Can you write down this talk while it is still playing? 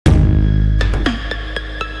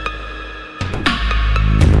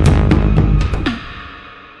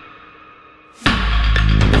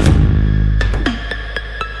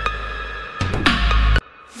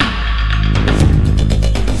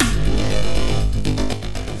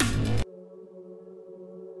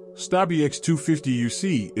StabiX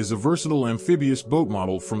 250UC is a versatile amphibious boat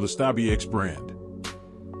model from the StabiX brand.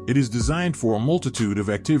 It is designed for a multitude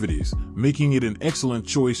of activities, making it an excellent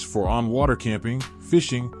choice for on-water camping,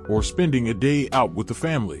 fishing, or spending a day out with the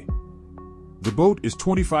family. The boat is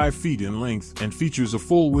 25 feet in length and features a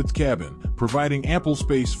full-width cabin, providing ample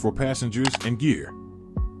space for passengers and gear.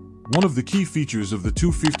 One of the key features of the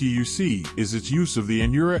 250UC is its use of the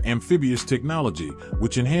Amphibious technology,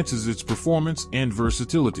 which enhances its performance and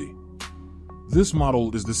versatility. This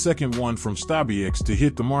model is the second one from StabiX to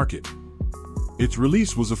hit the market. Its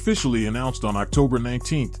release was officially announced on October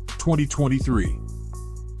 19, 2023.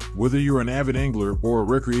 Whether you're an avid angler or a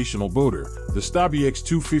recreational boater, the StabiX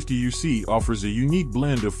 250UC offers a unique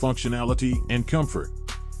blend of functionality and comfort.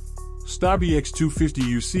 StabiX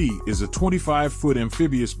 250UC is a 25-foot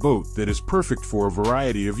amphibious boat that is perfect for a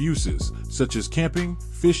variety of uses, such as camping,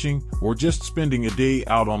 fishing, or just spending a day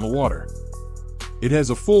out on the water. It has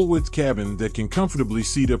a full-width cabin that can comfortably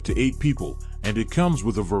seat up to 8 people, and it comes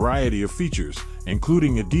with a variety of features,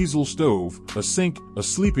 including a diesel stove, a sink, a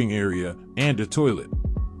sleeping area, and a toilet.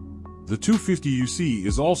 The 250UC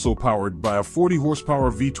is also powered by a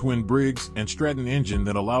 40-horsepower V-twin Briggs & Stratton engine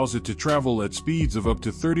that allows it to travel at speeds of up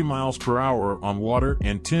to 30 miles per hour on water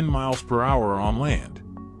and 10 miles per hour on land.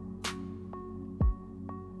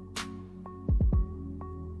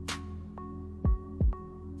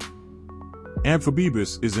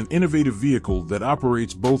 Amfibiebus is an innovative vehicle that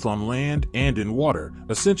operates both on land and in water,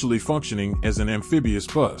 essentially functioning as an amphibious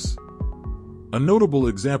bus. A notable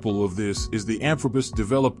example of this is the Amfibiebus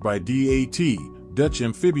developed by DAT, Dutch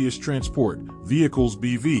Amphibious Transport Vehicles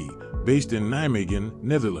BV, based in Nijmegen,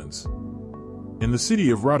 Netherlands. In the city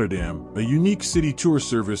of Rotterdam, a unique city tour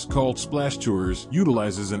service called Splash Tours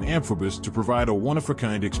utilizes an Amfibiebus to provide a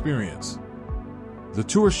one-of-a-kind experience. The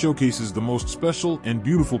tour showcases the most special and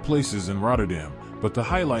beautiful places in Rotterdam, but the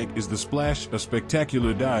highlight is the Splash, a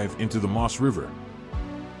spectacular dive into the Maas River.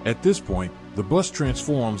 At this point, the bus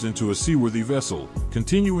transforms into a seaworthy vessel,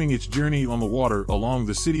 continuing its journey on the water along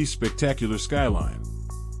the city's spectacular skyline.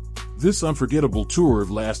 This unforgettable tour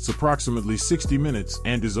lasts approximately 60 minutes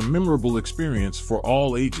and is a memorable experience for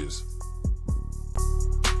all ages.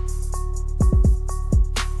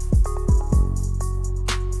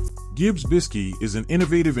 Gibbs Biski is an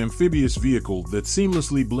innovative amphibious vehicle that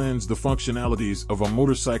seamlessly blends the functionalities of a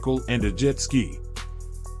motorcycle and a jet ski.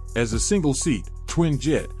 As a single-seat,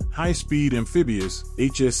 twin-jet, high-speed amphibious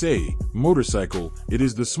 (HSA) motorcycle, it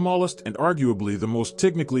is the smallest and arguably the most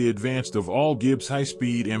technically advanced of all Gibbs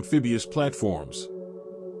high-speed amphibious platforms.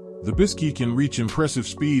 The Biski can reach impressive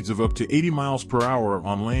speeds of up to 80 miles per hour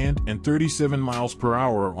on land and 37 miles per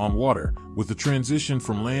hour on water, with the transition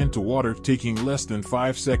from land to water taking less than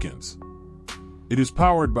 5 seconds. It is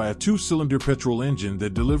powered by a 2-cylinder petrol engine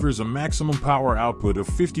that delivers a maximum power output of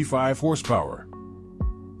 55 horsepower.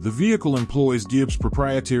 The vehicle employs Gibbs'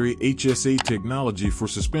 proprietary HSA technology for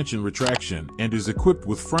suspension retraction and is equipped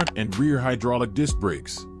with front and rear hydraulic disc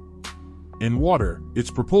brakes. In water, its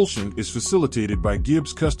propulsion is facilitated by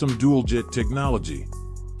Gibbs' custom dual-jet technology.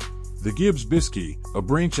 The Gibbs Biski, a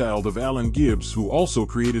brainchild of Alan Gibbs who also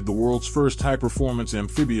created the world's first high-performance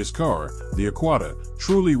amphibious car, the Aquada,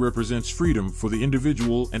 truly represents freedom for the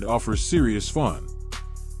individual and offers serious fun.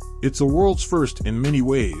 It's a world's first in many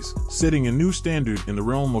ways, setting a new standard in the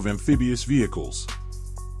realm of amphibious vehicles.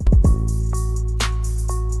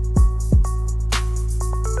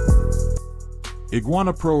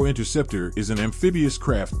 Iguana Pro Interceptor is an amphibious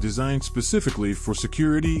craft designed specifically for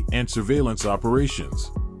security and surveillance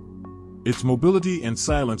operations. Its mobility and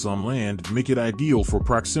silence on land make it ideal for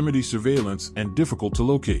proximity surveillance and difficult to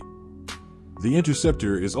locate. The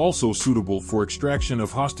Interceptor is also suitable for extraction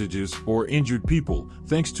of hostages or injured people,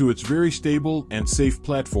 thanks to its very stable and safe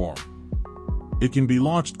platform. It can be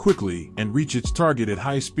launched quickly and reach its target at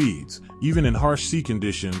high speeds, even in harsh sea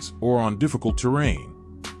conditions or on difficult terrain.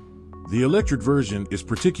 The electric version is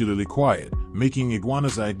particularly quiet, making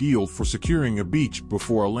iguanas ideal for securing a beach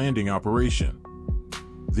before a landing operation.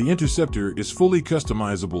 The Interceptor is fully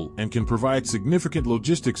customizable and can provide significant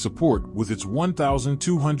logistic support with its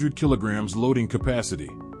 1,200 kilograms loading capacity.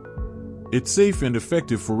 It's safe and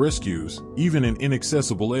effective for rescues, even in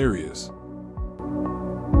inaccessible areas.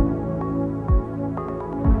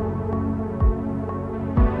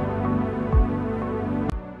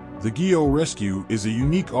 The Ghe-O Rescue is a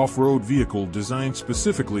unique off-road vehicle designed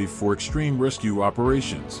specifically for extreme rescue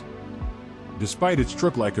operations. Despite its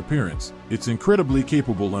truck-like appearance, it's incredibly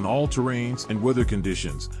capable in all terrains and weather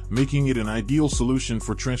conditions, making it an ideal solution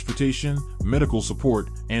for transportation, medical support,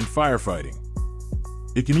 and firefighting.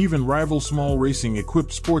 It can even rival small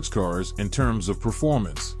racing-equipped sports cars in terms of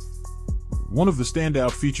performance. One of the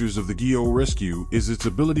standout features of the Ghe-O Rescue is its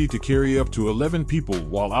ability to carry up to 11 people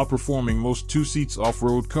while outperforming most two-seats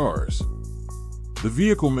off-road cars. The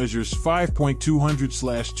vehicle measures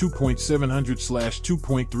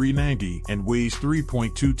 5.200/2.700/2.390 and weighs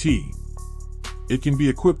 3.2 t. It can be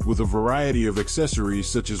equipped with a variety of accessories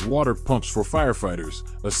such as water pumps for firefighters,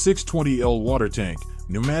 a 620L water tank,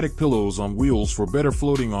 pneumatic pillows on wheels for better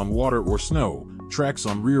floating on water or snow, tracks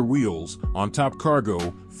on rear wheels, on-top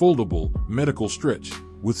cargo, foldable, medical stretch,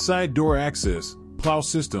 with side door access, plow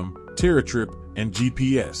system, TerraTrip, and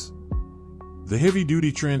GPS. The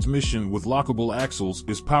heavy-duty transmission with lockable axles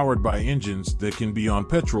is powered by engines that can be on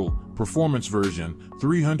petrol, performance version,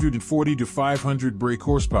 340 to 500 brake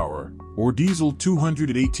horsepower, or diesel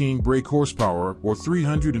 218 brake horsepower or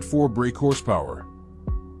 304 brake horsepower.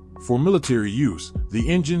 For military use, the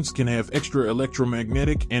engines can have extra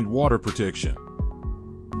electromagnetic and water protection.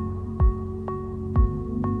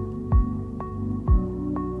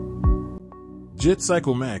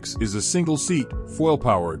 JetCycle Max is a single-seat,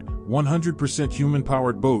 foil-powered, 100%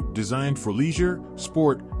 human-powered boat designed for leisure,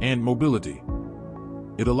 sport, and mobility.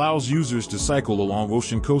 It allows users to cycle along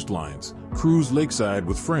ocean coastlines, cruise lakeside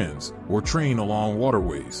with friends, or train along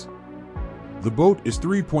waterways. The boat is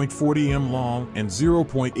 3.40 m long and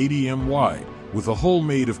 0.80 m wide, with a hull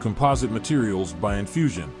made of composite materials by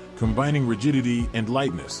infusion, combining rigidity and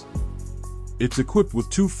lightness. It's equipped with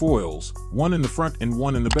two foils, one in the front and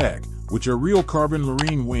one in the back, which are real carbon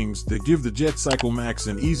marine wings that give the JetCycle Max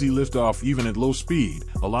an easy liftoff even at low speed,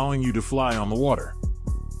 allowing you to fly on the water.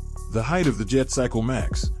 The height of the JetCycle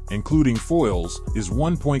Max, including foils, is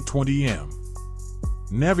 1.20 m.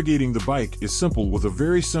 Navigating the bike is simple with a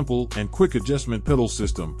very simple and quick adjustment pedal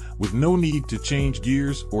system, with no need to change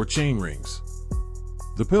gears or chain rings.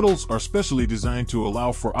 The pedals are specially designed to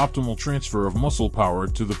allow for optimal transfer of muscle power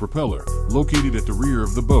to the propeller, located at the rear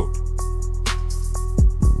of the boat.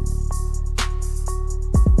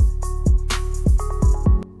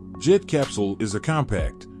 Jet Capsule is a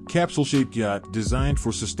compact, capsule-shaped yacht designed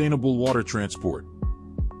for sustainable water transport.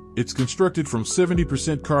 It's constructed from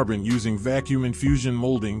 70% carbon using vacuum infusion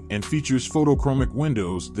molding and features photochromic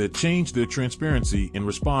windows that change their transparency in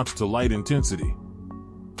response to light intensity.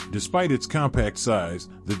 Despite its compact size,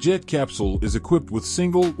 the Jet Capsule is equipped with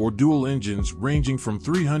single or dual engines ranging from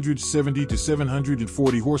 370 to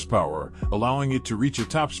 740 horsepower, allowing it to reach a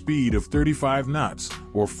top speed of 35 knots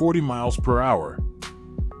or 40 miles per hour.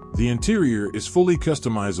 The interior is fully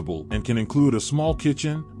customizable and can include a small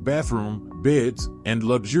kitchen, bathroom, beds, and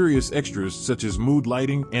luxurious extras such as mood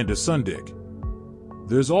lighting and a sun deck.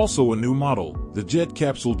 There's also a new model, the Jet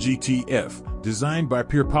Capsule GTF, designed by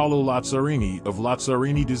Pierpaolo Lazzarini of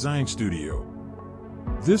Lazzarini Design Studio.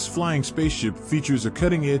 This flying spaceship features a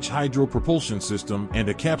cutting-edge hydro-propulsion system and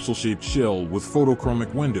a capsule-shaped shell with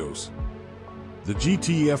photochromic windows. The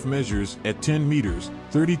GTF measures at 10 meters,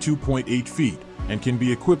 32.8 feet, and can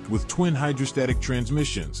be equipped with twin hydrostatic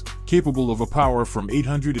transmissions, capable of a power from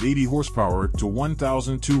 880 horsepower to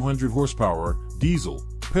 1,200 horsepower, diesel,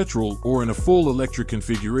 petrol, or in a full electric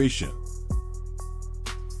configuration.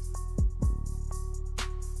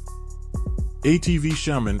 ATV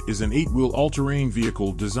Shaman is an 8-wheel all-terrain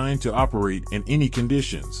vehicle designed to operate in any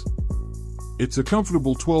conditions. It's a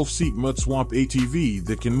comfortable 12-seat mud swamp ATV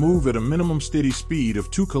that can move at a minimum steady speed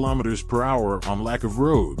of 2 km per hour on lack of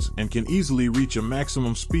roads and can easily reach a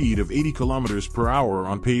maximum speed of 80 km per hour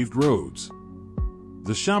on paved roads.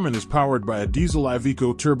 The Shaman is powered by a diesel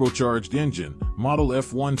Iveco turbocharged engine, model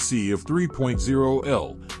F1C of 3.0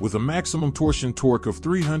 L, with a maximum torsion torque of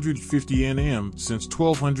 350 Nm since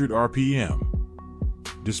 1200 RPM.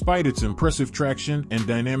 Despite its impressive traction and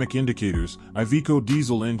dynamic indicators, Iveco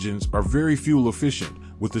diesel engines are very fuel efficient,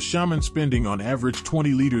 with the Shaman spending on average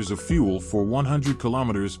 20 liters of fuel for 100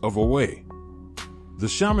 kilometers of away. The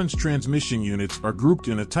Shaman's transmission units are grouped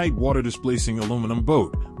in a tight water-displacing aluminum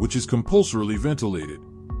boat, which is compulsorily ventilated.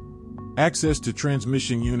 Access to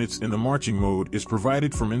transmission units in the marching mode is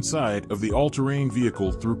provided from inside of the all-terrain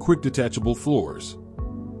vehicle through quick detachable floors.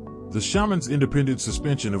 The Shaman's independent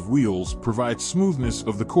suspension of wheels provides smoothness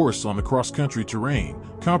of the course on the cross-country terrain,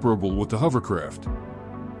 comparable with the hovercraft.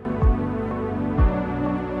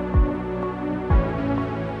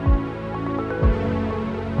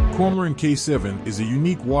 Kormaran K7 is a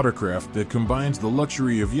unique watercraft that combines the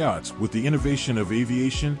luxury of yachts with the innovation of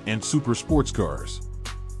aviation and super sports cars.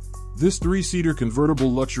 This 3-seater convertible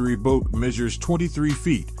luxury boat measures 23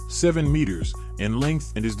 feet, 7 meters, in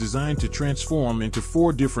length and is designed to transform into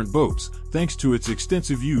 4 different boats, thanks to its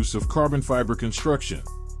extensive use of carbon fiber construction.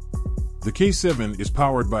 The K7 is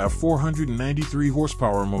powered by a 493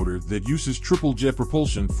 horsepower motor that uses triple jet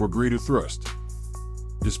propulsion for greater thrust.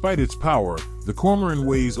 Despite its power, the Kormaran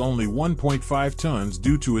weighs only 1.5 tons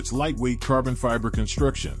due to its lightweight carbon fiber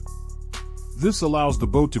construction. This allows the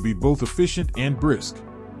boat to be both efficient and brisk.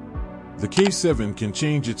 The K7 can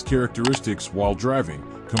change its characteristics while driving,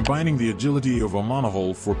 combining the agility of a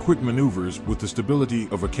monohull for quick maneuvers with the stability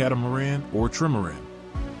of a catamaran or trimaran.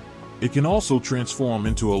 It can also transform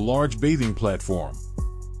into a large bathing platform.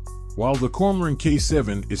 While the Kormaran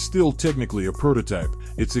K7 is still technically a prototype,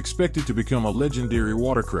 it's expected to become a legendary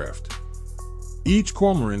watercraft. Each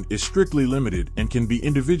Kormaran is strictly limited and can be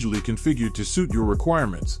individually configured to suit your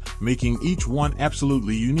requirements, making each one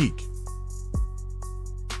absolutely unique.